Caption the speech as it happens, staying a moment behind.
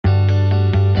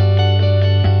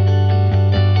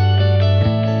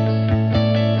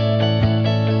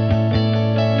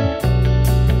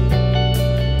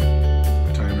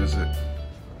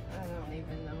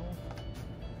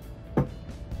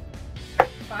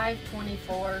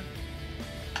5:24.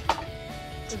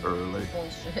 It's early.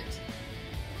 Bullshit.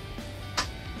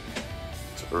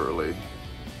 It's early.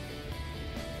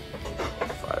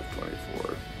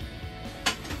 5:24.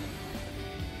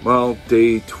 Well,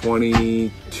 day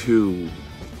 22.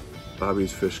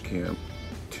 Bobby's Fish Camp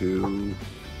to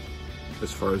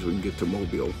as far as we can get to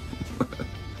Mobile.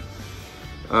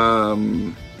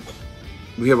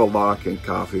 We have a lock in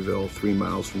Coffeyville, 3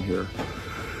 miles from here,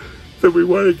 that we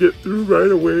want to get through right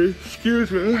away.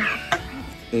 Excuse me.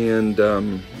 And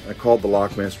I called the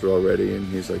lockmaster already, and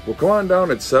he's like, well, come on down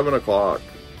at 7 o'clock.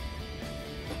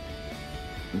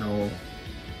 No.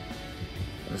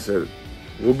 I said,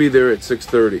 we'll be there at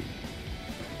 6:30.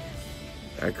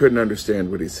 I couldn't understand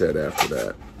what he said after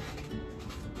that.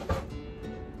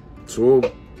 So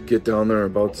we'll get down there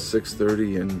about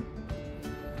 6:30 and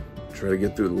try to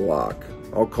get through the lock.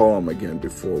 I'll call him again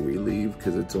before we leave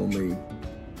because it's only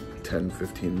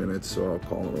 10-15 minutes, so I'll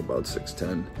call him about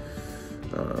 6:10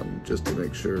 just to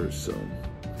make sure. So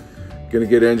gonna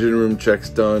get engine room checks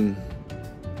done,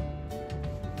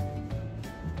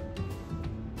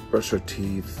 brush our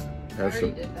teeth, have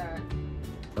some. Did that.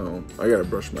 Oh, I gotta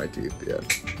brush my teeth yet.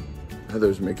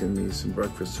 Heather's making me some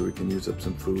breakfast so we can use up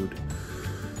some food,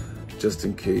 just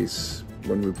in case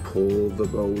when we pull the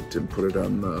boat and put it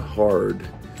on the hard,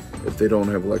 if they don't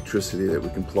have electricity that we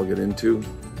can plug it into,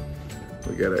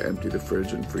 we gotta empty the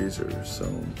fridge and freezer. So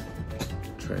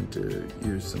trying to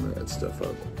use some of that stuff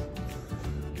up.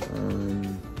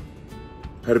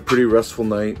 Had a pretty restful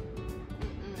night.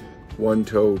 One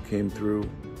tow came through.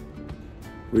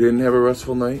 We didn't have a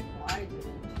restful night? I didn't.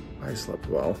 I slept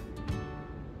well.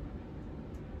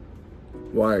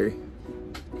 Why?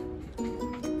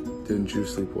 Didn't you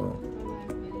sleep well?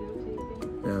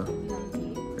 Yeah.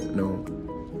 No.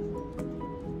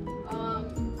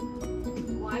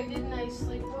 Why didn't I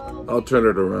sleep well? I'll turn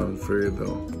it around for you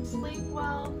though. Sleep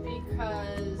well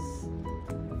because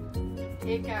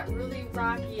it got really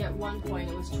rocky at one point.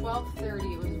 It was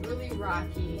 12:30. It was really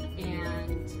rocky,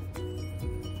 and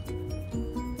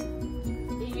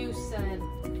you said,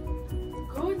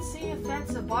 "Go and see if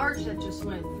that's a barge that just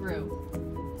went through."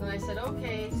 And I said,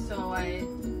 "Okay." So I,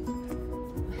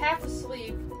 half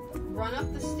asleep, run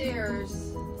up the stairs,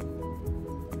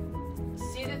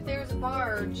 see that there's a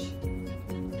barge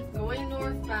going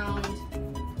northbound,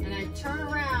 and I turn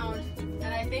around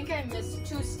and I think I missed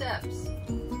 2 steps.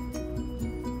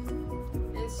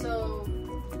 And so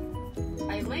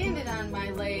I landed on my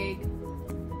leg,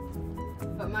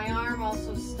 but my arm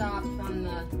also stopped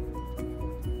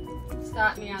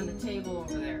me on the table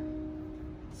over there.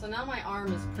 So now my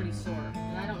arm is pretty sore,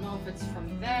 and I don't know if it's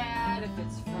from that, if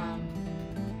it's from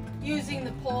using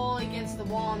the pole against the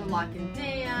wall in the lock and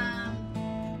dam.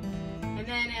 And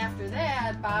then after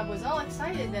that, Bob was all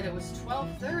excited that it was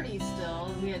 12:30 still,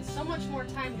 and we had so much more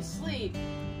time to sleep.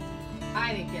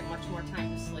 I didn't get much more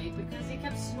time to sleep because he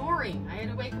kept snoring. I had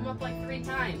to wake him up like 3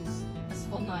 times this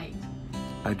whole night.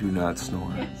 I do not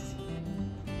snore. Yes.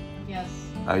 Yes.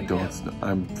 I don't snore.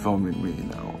 I'm filming me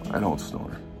now. I don't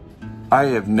snore. I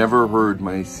have never heard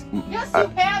my... Yes, you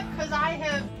have, because I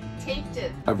have taped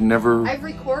it. I've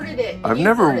recorded it. I've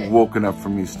never woken up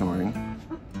from me snoring.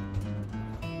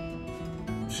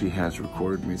 She has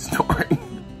recorded me snoring.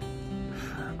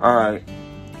 Alright.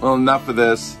 Well, enough of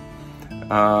this.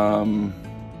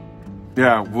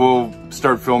 Yeah, we'll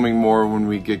start filming more when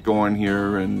we get going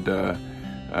here and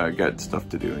got stuff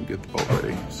to do and get the boat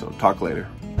ready. So talk later.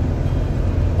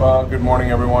 Well, good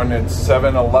morning everyone. It's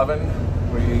 7:11.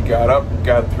 We got up,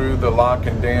 got through the lock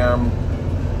and dam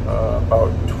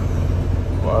about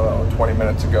 20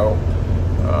 minutes ago.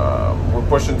 We're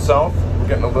pushing south. We're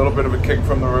getting a little bit of a kick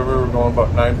from the river. We're going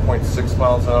about 9.6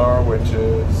 miles an hour, which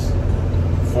is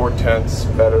 4/10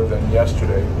 better than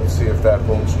yesterday. We'll see if that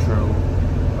holds true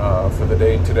for the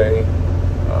day today.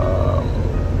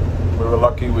 We were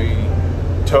lucky we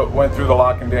went through the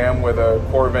lock and dam with a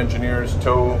Corps of Engineers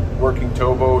working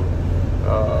towboat.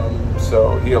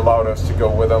 So he allowed us to go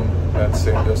with him. That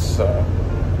saved us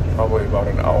probably about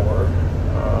an hour.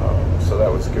 So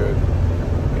that was good.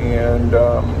 And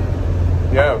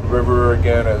yeah, river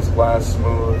again is glass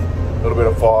smooth. A little bit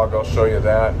of fog, I'll show you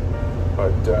that.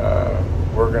 But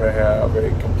we're gonna have a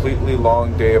completely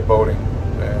long day of boating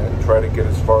and try to get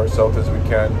as far south as we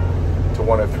can to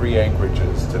one of 3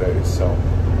 anchorages today. So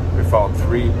we found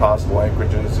 3 possible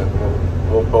anchorages, and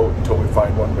we'll boat until we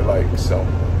find one we like. So,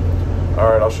 all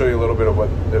right, I'll show you a little bit of what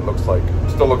it looks like.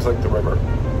 Still looks like the river.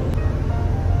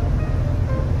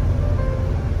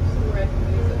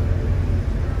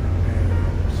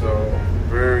 So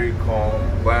very calm,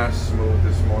 glass smooth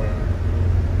this morning.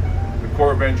 The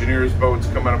Corps of Engineers boat's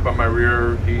coming up on my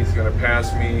rear. He's going to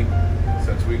pass me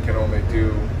since we can only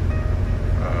do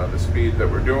the speed that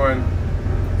we're doing.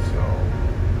 So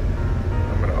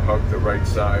I'm going to hug the right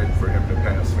side for him to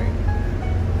pass me.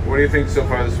 What do you think so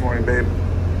far this morning, babe?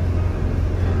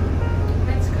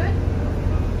 That's good.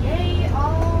 Yay,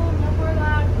 all no more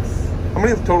locks. How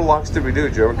many total locks did we do?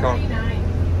 Did you ever count?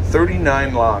 39.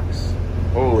 39 locks.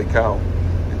 Holy cow.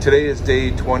 And today is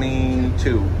day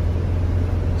 22.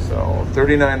 So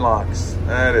 39 locks.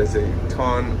 That is a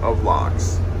ton of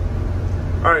locks.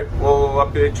 All right, we'll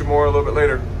update you more a little bit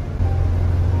later.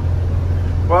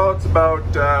 Well, it's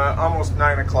about almost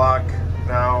 9 o'clock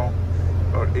now,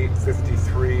 about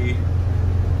 8:53.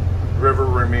 River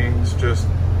remains just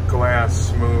glass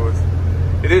smooth.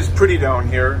 It is pretty down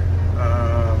here.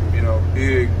 You know,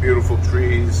 big, beautiful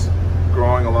trees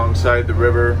growing alongside the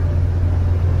river.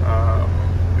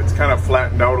 It's kind of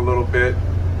flattened out a little bit.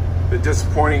 The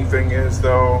disappointing thing is,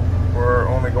 though, we're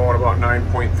only going about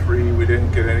 9.3. We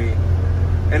didn't get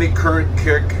any current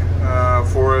kick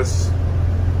for us.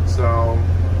 So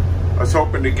I was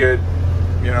hoping to get,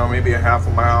 you know, maybe a half a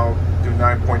mile, do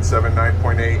 9.7,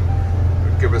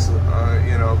 9.8, give us,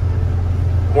 you know,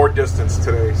 more distance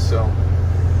today. So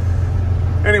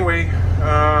anyway,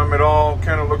 it all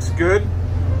kind of looks good.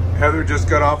 Heather just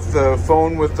got off the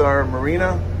phone with our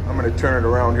marina. I'm going to turn it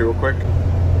around here real quick.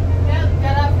 Yep,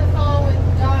 got off the phone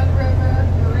with Dog River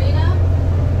Marina,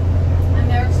 and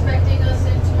they're expecting us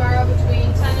in tomorrow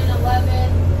between 10 and 11.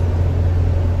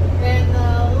 And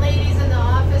the ladies in the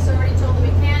office already told the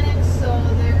mechanics, so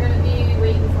they're going to be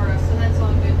waiting for us, so that's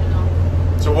all good to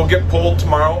know. So we'll get pulled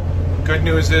tomorrow. Good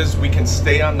news is we can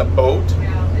stay on the boat.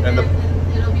 Yeah, and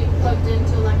it'll be plugged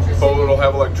into electricity. Boat will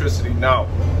have electricity. Now,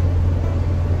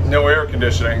 no air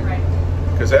conditioning, Right.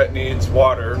 because that needs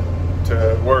water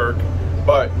to work.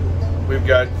 But we've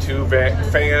got 2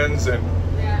 fans, and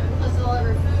Yeah, plus all of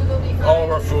our food will be fine. all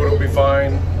of our food will be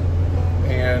fine.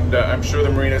 And I'm sure the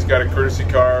marina's got a courtesy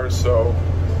car, so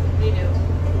They do.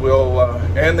 we'll.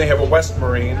 And they have a West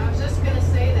Marine. I was just going to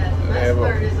say that. The They best have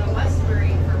part is a West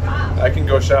Marine for Bob. I can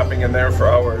go shopping in there for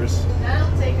hours.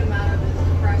 That'll take him out of his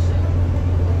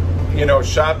depression. You know,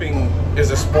 shopping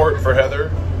is a sport for Heather,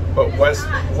 but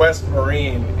West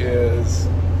Marine is,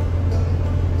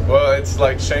 well, it's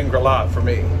like Shangri-La for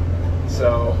me.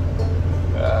 So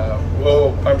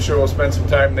I'm sure we'll spend some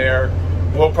time there.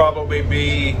 We'll probably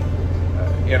be,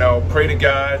 you know, pray to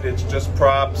God, it's just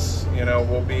props. You know,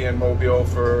 we'll be in Mobile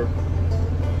for,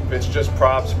 if it's just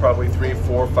props, probably 3,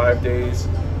 4, 5 days.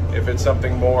 If it's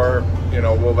something more, you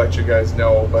know, we'll let you guys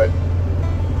know. But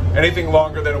anything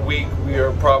longer than a week, we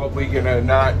are probably gonna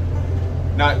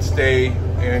not stay,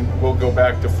 and we'll go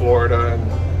back to Florida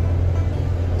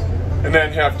and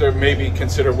then have to maybe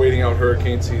consider waiting out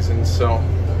hurricane season. So,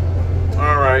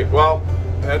 all right, well,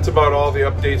 that's about all the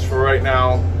updates for right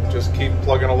now. Just keep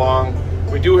plugging along.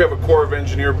 We do have a Corps of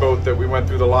Engineer boat that we went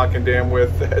through the lock and dam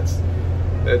with.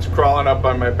 That's crawling up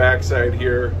on my backside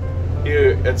here.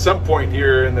 At some point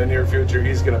here in the near future,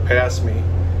 he's going to pass me,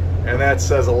 and that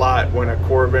says a lot when a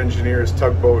Corps of Engineers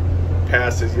tugboat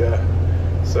passes you.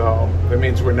 So that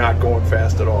means we're not going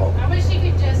fast at all. I wish you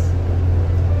could just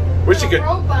Wish you could,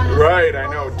 rope on us. right? I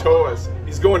know, tow us.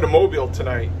 He's going to Mobile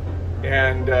tonight,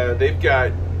 and they've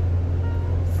got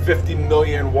 50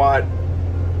 million watt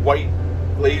white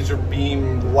laser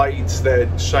beam lights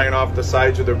that shine off the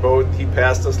sides of their boat. He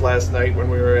passed us last night when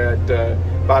we were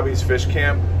at Bobby's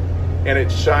Fishcamp, and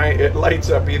it lights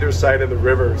up either side of the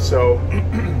river. So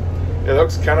it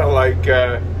looks kind of like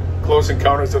Close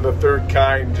Encounters of the Third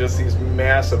Kind, just these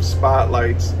massive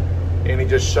spotlights, and he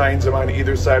just shines them on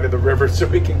either side of the river so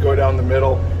we can go down the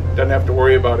middle, doesn't have to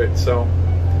worry about it. So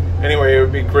anyway, it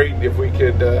would be great if we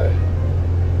could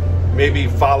maybe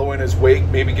follow in his wake,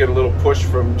 maybe get a little push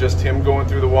from just him going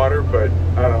through the water, but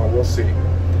I don't know, we'll see.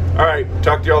 All right,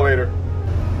 talk to y'all later.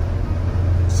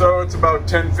 So it's about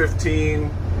 10:15.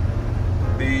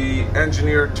 The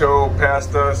engineer tow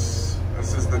passed us.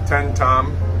 This is the 10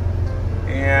 Tom,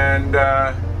 and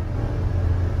I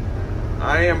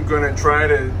am going to try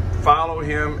to follow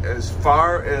him as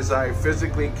far as I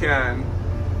physically can,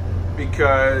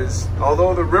 because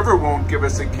although the river won't give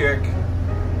us a kick,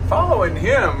 following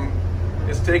him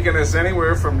is taking us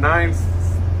anywhere from 9,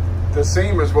 the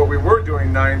same as what we were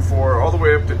doing, 9.4, all the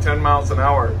way up to 10 miles an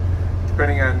hour,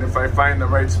 depending on if I find the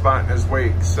right spot in his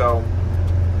wake. So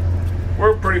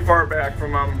we're pretty far back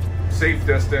from him, safe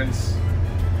distance,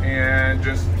 and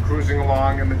just cruising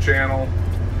along in the channel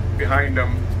behind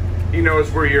him. He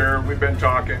knows we're here, we've been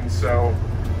talking, so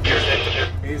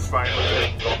he's fine with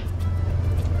it.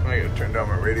 I gotta turn down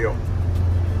my radio.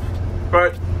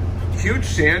 But huge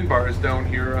sandbars down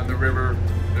here on the river.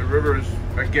 The river's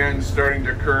again starting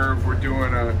to curve. We're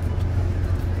doing a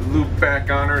loop back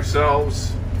on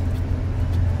ourselves.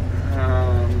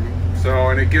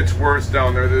 And it gets worse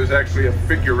down there. There's actually a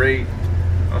figure 8.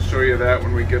 I'll show you that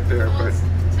when we get there. Well, it's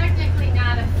technically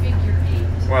not a figure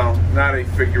 8. Well, not a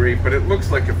figure 8, but it looks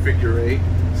like a figure 8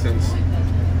 since. No, it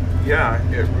doesn't. Yeah,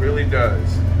 it really does.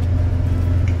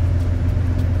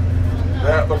 Well, no,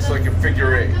 That looks like a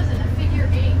figure 8. No, it doesn't. A figure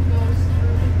 8 goes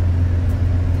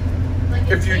through. Like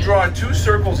If you draw 2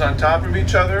 circles on top of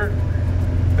each other,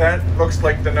 that looks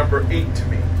like the number 8 to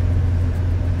me.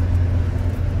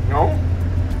 No?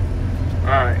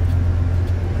 Alright.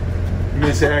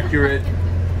 Miss Accurate.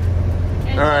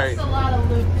 It All right. takes a lot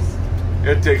of loops.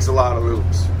 It takes a lot of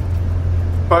loops.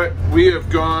 But we have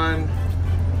gone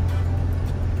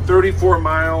 34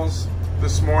 miles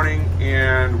this morning,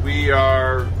 and we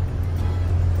are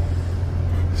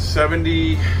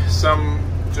 70 some,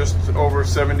 just over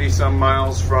 70 some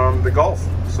miles from the Gulf.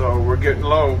 So we're getting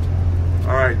low.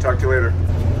 All right, talk to you later.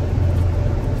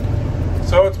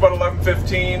 So it's about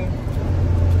 11:15.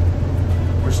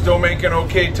 We're still making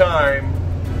okay time.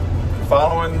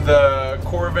 Following the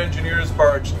Corps of Engineers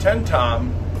barge 10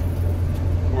 Tom,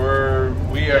 where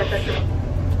we have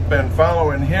been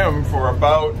following him for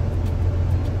about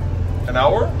an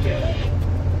hour. Well,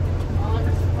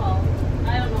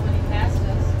 I don't know when he passed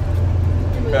us.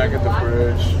 He was Back in at the locker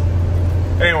room. bridge.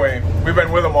 Anyway, we've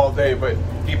been with him all day, but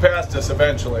he passed us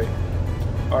eventually.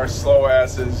 Our slow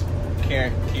asses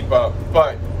can't keep up,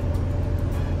 but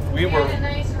we had a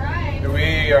nice ride.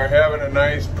 We are having a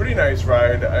pretty nice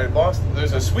ride.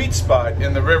 There's a sweet spot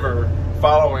in the river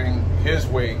following his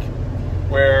wake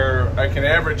where I can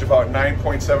average about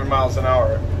 9.7 miles an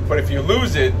hour. But if you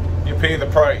lose it, you pay the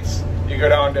price. You go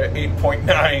down to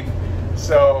 8.9.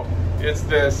 So it's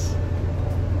this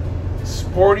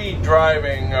sporty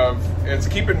driving it's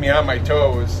keeping me on my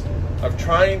toes of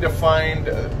trying to find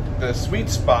the sweet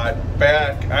spot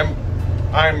back.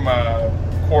 I'm a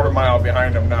quarter mile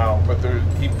behind him now, but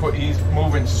he's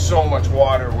moving so much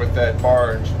water with that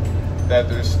barge that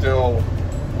there's still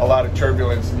a lot of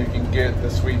turbulence, and you can get the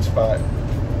sweet spot.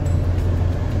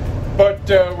 But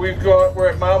we're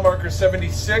at mile marker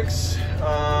 76.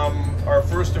 Our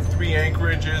first of 3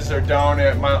 anchorages are down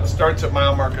at starts at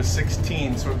mile marker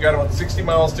 16. So we've got about 60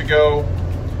 miles to go.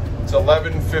 It's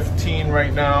 11:15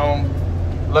 right now,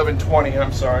 11:20.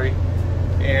 I'm sorry.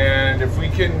 And if we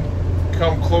can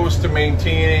come close to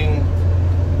maintaining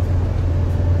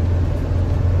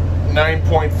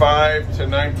 9.5 to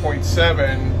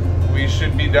 9.7, we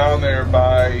should be down there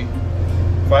by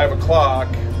 5 o'clock.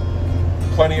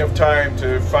 Plenty of time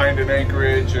to find an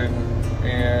anchorage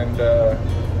and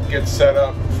get set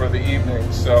up for the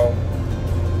evening. So,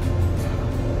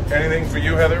 anything for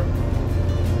you, Heather?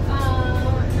 No,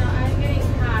 I'm getting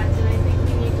hot, and I think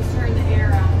we need to turn the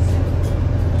air on soon.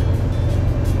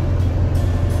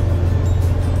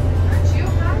 Aren't you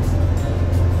hot?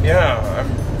 Yeah,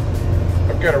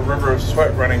 I've got a river of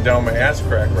sweat running down my ass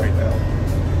crack right now.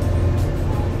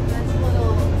 That's a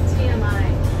little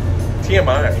TMI.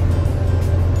 TMI.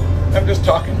 I'm just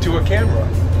talking to a camera.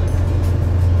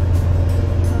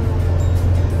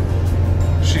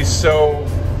 She's so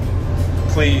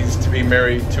pleased to be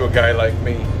married to a guy like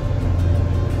me.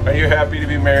 Are you happy to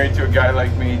be married to a guy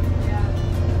like me? Yeah.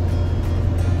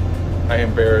 I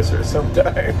embarrass her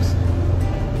sometimes.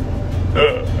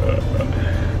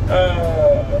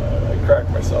 I crack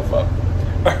myself up.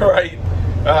 All right.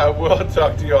 We'll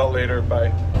talk to you all later.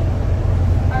 Bye.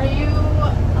 Are you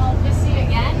all pissy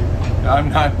again? I'm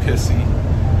not pissy.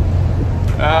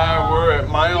 We're at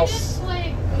miles.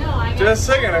 Just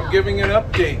a second, I'm giving an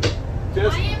update. I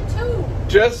am too.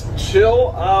 Just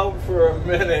chill out for a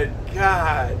minute.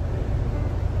 God.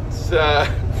 It's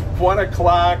 1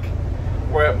 o'clock.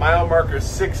 We're at mile marker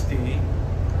 60.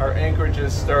 Our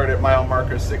anchorages start at mile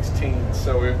marker 16.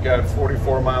 So we've got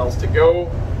 44 miles to go.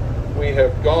 We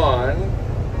have gone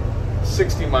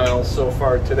 60 miles so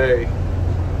far today.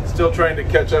 Still trying to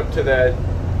catch up to that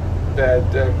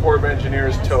Corps of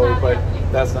Engineers tow, but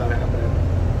that's not happening.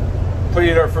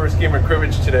 Played our first game of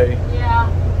cribbage today. Yeah.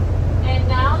 And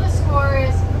now the score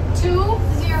is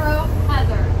 2-0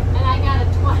 Heather. And I got a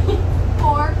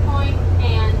 24-point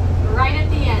hand right at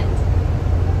the end.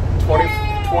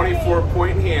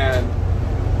 24-point hand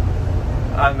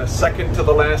on the second to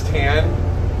the last hand.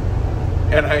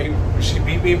 And she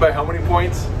beat me by how many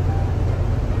points?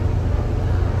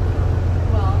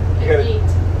 Well, 8.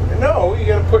 No, you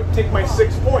gotta take my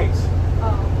 6 points.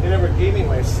 Oh. You never gave me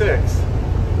my 6.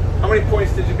 How many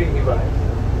points did you beat me by?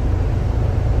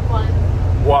 1.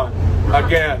 1.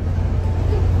 Again.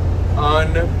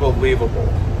 Unbelievable.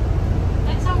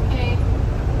 That's okay.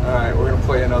 All right, we're gonna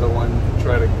play another one,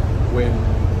 try to win.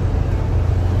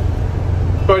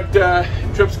 But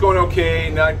trip's going okay,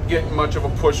 not getting much of a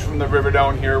push from the river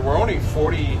down here. We're only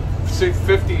 40,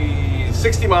 50,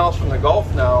 60 miles from the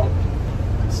Gulf now,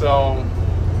 so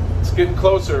it's getting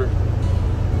closer.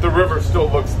 The river still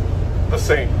looks the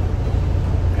same,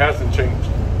 hasn't changed,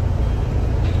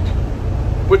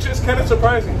 which is kind of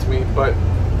surprising to me, but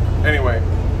anyway.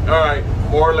 All right,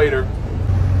 more later.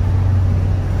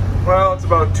 Well, it's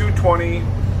about 2:20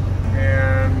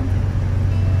 and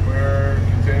we're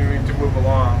continuing to move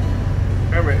along.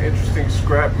 I have an interesting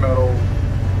scrap metal,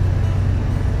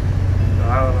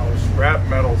 I don't know, scrap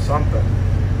metal something.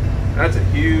 That's a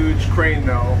huge crane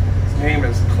though. His name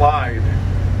is Clyde.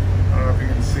 I don't know if you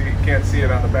can see, can't see it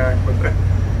on the back, but the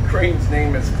crane's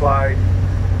name is Clyde.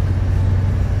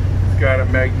 It's got a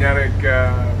magnetic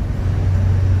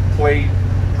plate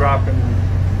dropping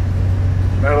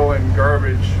metal and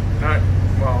garbage, not,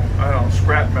 well, I don't know,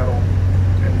 scrap metal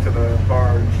into the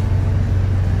barge.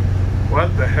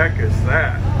 What the heck is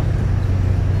that?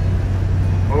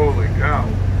 Holy cow.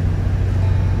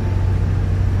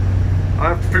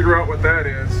 I'll have to figure out what that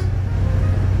is.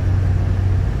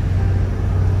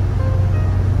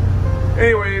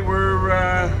 Anyway,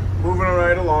 we're moving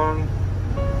right along.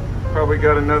 Probably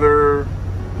got another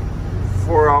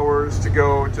 4 hours to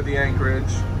go to the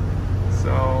anchorage.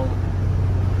 So,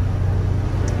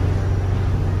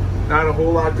 not a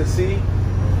whole lot to see.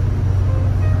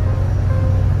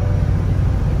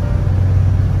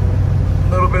 A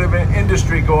little bit of an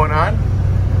industry going on.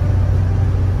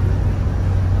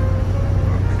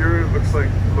 Up here it looks like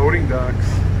loading docks,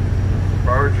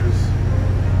 barges.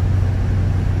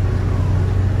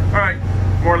 All right,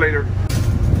 more later.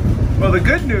 Well, the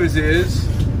good news is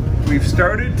we've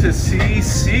started to see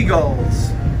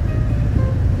seagulls.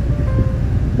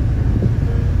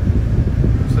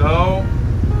 So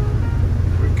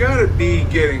we've got to be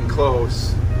getting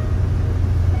close.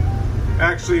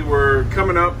 Actually, we're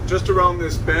coming up just around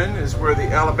this bend is where the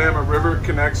Alabama River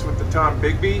connects with the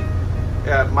Tombigbee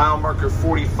at mile marker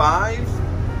 45.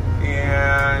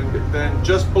 And then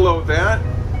just below that,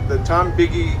 the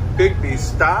Tombigbee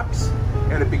stops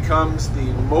and it becomes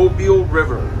the Mobile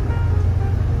River.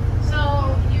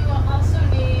 So you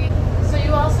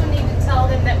also need to tell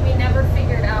them that we never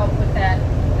figured out what that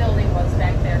building was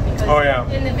back there,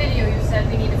 because in the video you said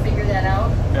we need to figure that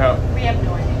out. Yeah. We have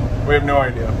no idea. We have no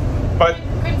idea. But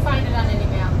we couldn't find it on any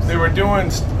maps. They were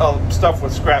doing stuff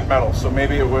with scrap metal, so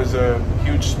maybe it was a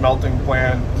huge smelting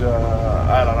plant,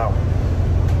 I don't know,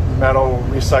 metal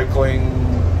recycling,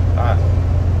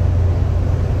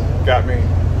 got me.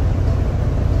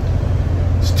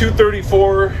 It's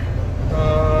 2:34.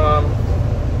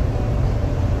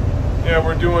 Yeah,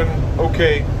 we're doing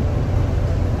okay.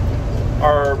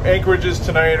 Our anchorages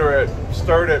tonight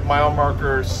start at mile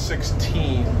marker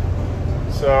 16.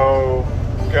 So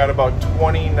we've got about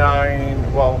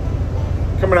 29, well,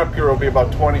 coming up here will be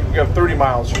about 20, we got 30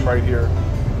 miles from right here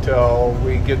till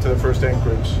we get to the first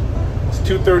anchorage. It's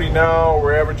 2:30 now,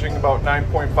 we're averaging about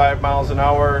 9.5 miles an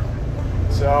hour.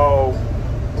 So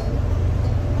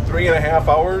 3.5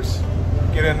 hours,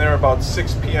 get in there about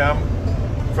 6 p.m.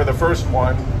 for the first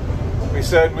one. We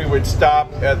said we would stop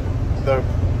at the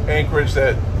anchorage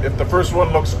that if the first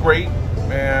one looks great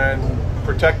and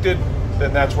protected,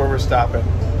 then that's where we're stopping.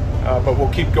 But we'll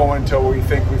keep going until we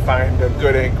think we find a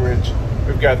good anchorage.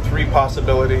 We've got 3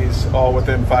 possibilities, all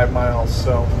within 5 miles.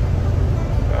 So,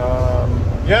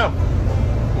 yeah,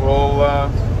 we'll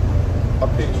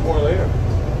update you more later.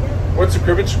 What's the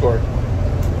cribbage score?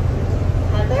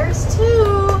 There's 2.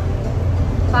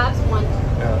 Bob's 1.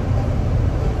 Yeah.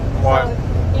 What? So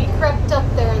he crept up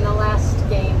there in the last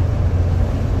game.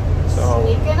 So,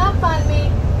 sneaking up on me.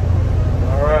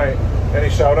 All right. Any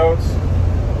shout outs?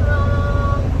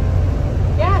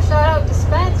 Yeah, shout out to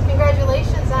Spence.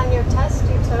 Congratulations on your test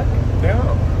you took. Yeah.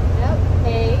 Yep.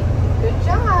 Hey, good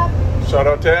job. Shout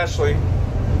out to Ashley.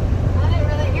 I didn't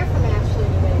really hear from Ashley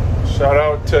today. Shout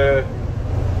out to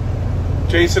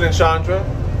Jason and Chandra,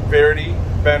 Verity,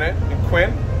 Bennett, and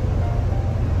Quinn.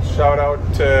 Shout out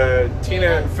to Tina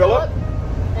and Philip.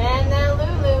 And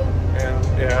Lulu. And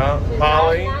yeah, She's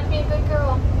Molly. Not being a good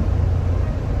girl.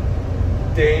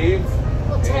 Dave.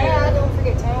 Well, Tad. Don't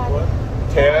forget Tad. What?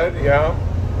 Tad, yeah.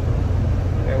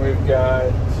 And we've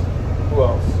got, who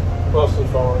else? Who else is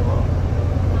following along?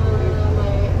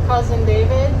 My cousin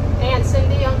David, Aunt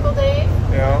Cindy, Uncle Dave.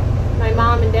 Yeah. My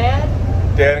mom and dad.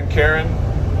 Dad and Karen.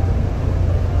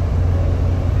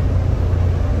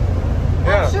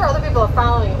 Yeah. I'm sure other people are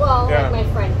following. Well, yeah. like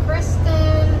my friend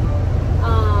Kristen.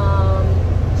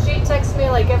 She texted me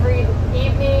like every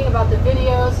evening about the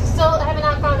videos. Still have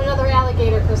not found another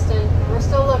alligator, Kristen. We're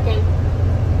still looking.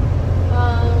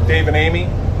 Dave and Amy.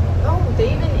 Oh,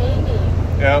 Dave and Amy.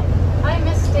 Yeah. I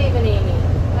miss Dave and Amy.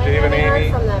 I haven't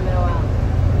heard from them in a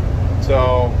while. So,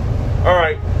 all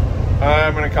right.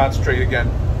 I'm going to concentrate again.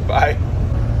 Bye.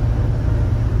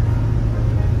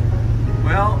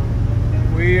 Well,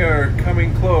 we are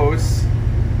coming close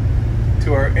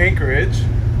to our anchorage,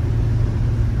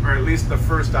 or at least the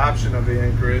first option of the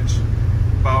anchorage.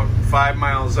 About 5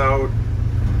 miles out,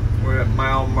 we're at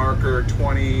mile marker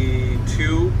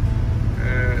 22.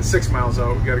 6 miles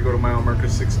out, we got to go to mile marker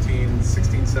 16,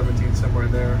 17, somewhere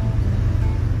in there.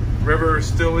 River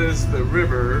still is the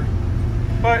river,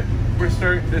 but we're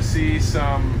starting to see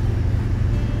some,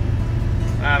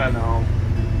 I don't know,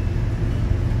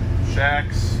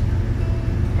 shacks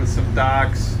with some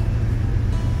docks.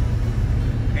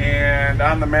 And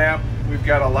on the map, we've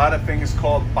got a lot of things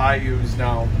called bayous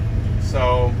now.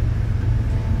 So,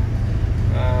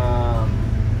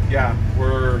 yeah,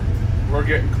 we're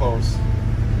getting close.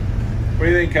 What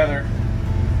do you think, Heather?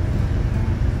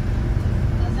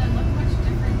 Doesn't look much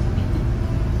different to me.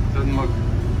 Doesn't look.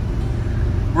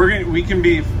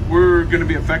 We're gonna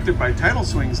be affected by tidal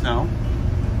swings now.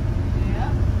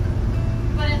 Yeah.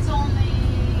 But it's only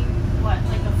what,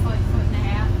 like a foot and a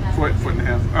half? Foot and a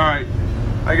half. All right.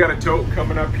 I got a tote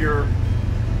coming up here.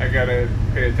 I gotta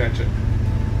pay attention.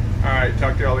 All right.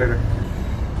 Talk to y'all later.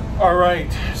 All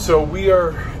right. So we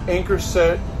are anchor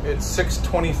set. It's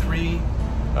 6:23.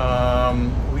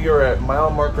 We are at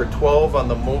mile marker 12 on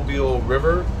the Mobile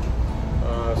River.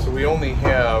 So we only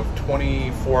have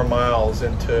 24 miles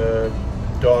into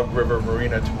Dog River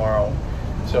Marina tomorrow.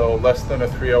 So less than a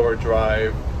 3-hour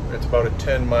drive. It's about a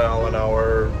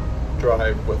 10-mile-an-hour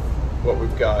drive with what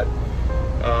we've got.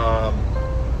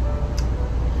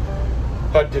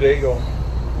 How'd today go?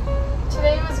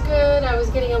 Today was good. I was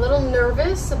getting a little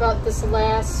nervous about this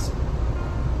last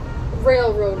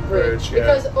railroad bridge, yeah.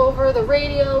 Because over the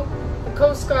radio, the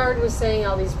Coast Guard was saying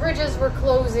all these bridges were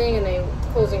closing and they were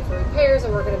closing for repairs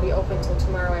and we're going to be open till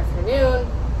tomorrow afternoon.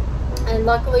 And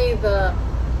luckily the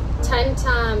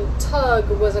 10-ton tug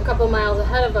was a couple miles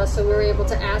ahead of us, so we were able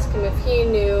to ask him if he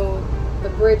knew the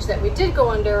bridge that we did go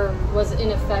under was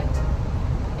in effect,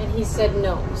 and he said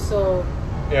no. So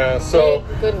yeah, so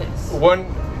thank goodness.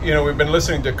 We've been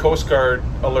listening to Coast Guard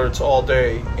alerts all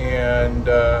day, and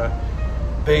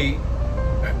they,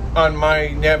 on my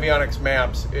Navionics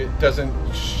maps, it doesn't,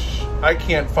 I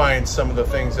can't find some of the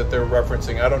things that they're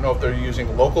referencing. I don't know if they're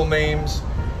using local names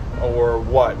or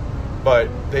what, but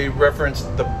they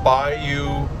referenced the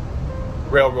Bayou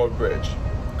Railroad Bridge.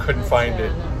 Couldn't find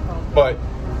it.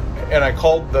 And I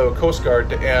called the Coast Guard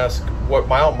to ask what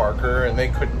mile marker, and they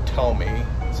couldn't tell me,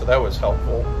 so that was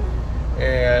helpful.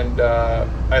 And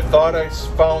I thought I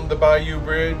found the Bayou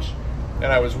Bridge,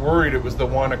 and I was worried it was the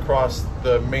one across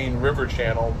the main river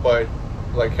channel, but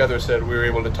like Heather said, we were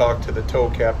able to talk to the tow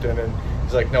captain, and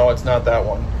he's like, no, it's not that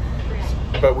one.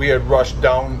 But we had rushed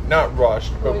down, not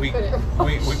rushed, but we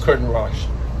couldn't rush.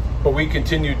 But we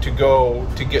continued to go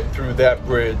to get through that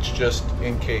bridge just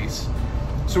in case.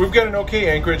 So we've got an okay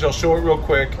anchorage. I'll show it real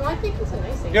quick. Well, I think it's a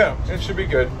nice anchorage. Yeah, it should be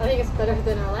good. I think it's better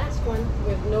than our last one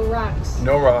with no rocks.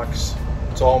 No rocks.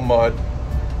 It's all mud.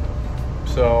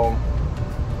 So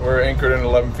we're anchored in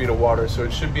 11 feet of water, so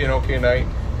it should be an okay night.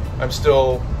 I'm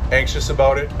still anxious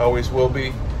about it, always will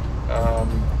be.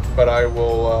 But I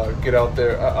will get out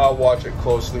there. I'll watch it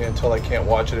closely until I can't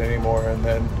watch it anymore.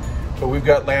 But we've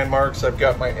got landmarks. I've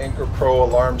got my Anchor Pro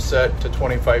alarm set to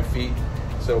 25 feet.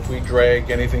 So if we drag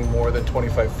anything more than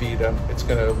 25 feet, it's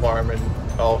going to alarm and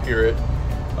I'll hear it.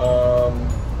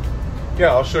 Yeah,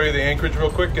 I'll show you the anchorage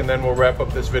real quick and then we'll wrap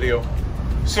up this video.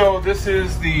 So this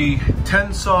is the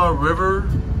Tensas River.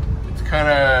 It's kind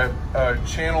of a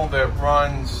channel that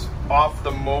runs off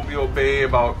the Mobile Bay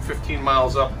about 15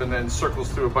 miles up and then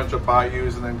circles through a bunch of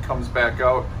bayous and then comes back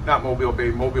out. Not Mobile Bay,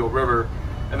 Mobile River.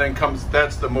 And then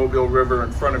that's the Mobile River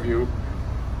in front of you.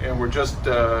 And we're just,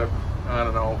 I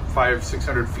don't know,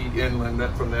 500-600 feet inland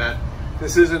from that.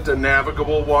 This isn't a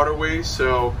navigable waterway,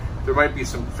 so there might be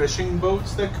some fishing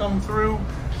boats that come through,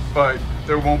 but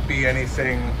there won't be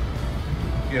anything,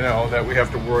 that we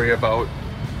have to worry about.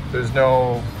 There's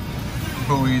no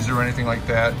buoys or anything like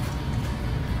that.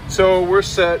 So we're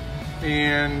set,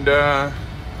 and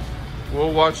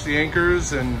we'll watch the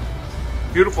anchors and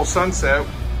beautiful sunset.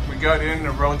 We got in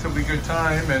a relatively good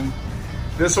time, and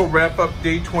this will wrap up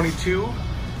day 22.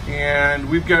 And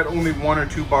we've got only 1 or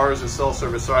 2 bars of cell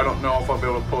service, so I don't know if I'll be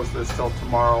able to post this till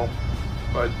tomorrow.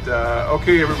 But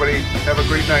okay, everybody, have a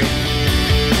great night.